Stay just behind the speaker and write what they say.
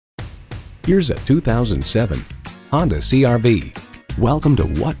Here's a 2007 Honda CR-V. Welcome to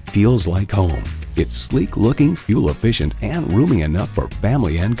what feels like home. It's sleek looking, fuel efficient, and roomy enough for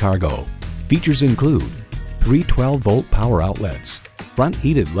family and cargo. Features include 3 12-volt power outlets, front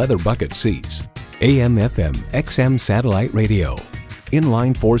heated leather bucket seats, AM/FM XM satellite radio,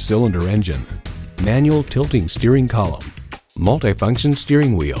 inline 4-cylinder engine, manual tilting steering column, multifunction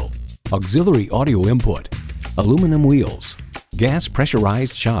steering wheel, auxiliary audio input, aluminum wheels, gas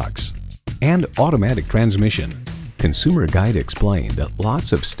pressurized shocks, and automatic transmission. Consumer Guide explained that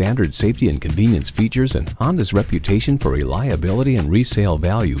lots of standard safety and convenience features and Honda's reputation for reliability and resale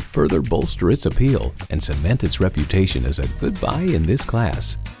value further bolster its appeal and cement its reputation as a good buy in this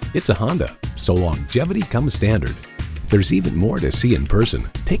class. It's a Honda, so longevity comes standard. There's even more to see in person.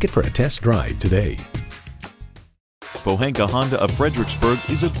 Take it for a test drive today. Pohanka Honda of Fredericksburg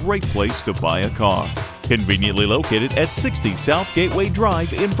is a great place to buy a car. Conveniently located at 60 South Gateway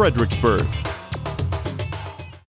Drive in Fredericksburg.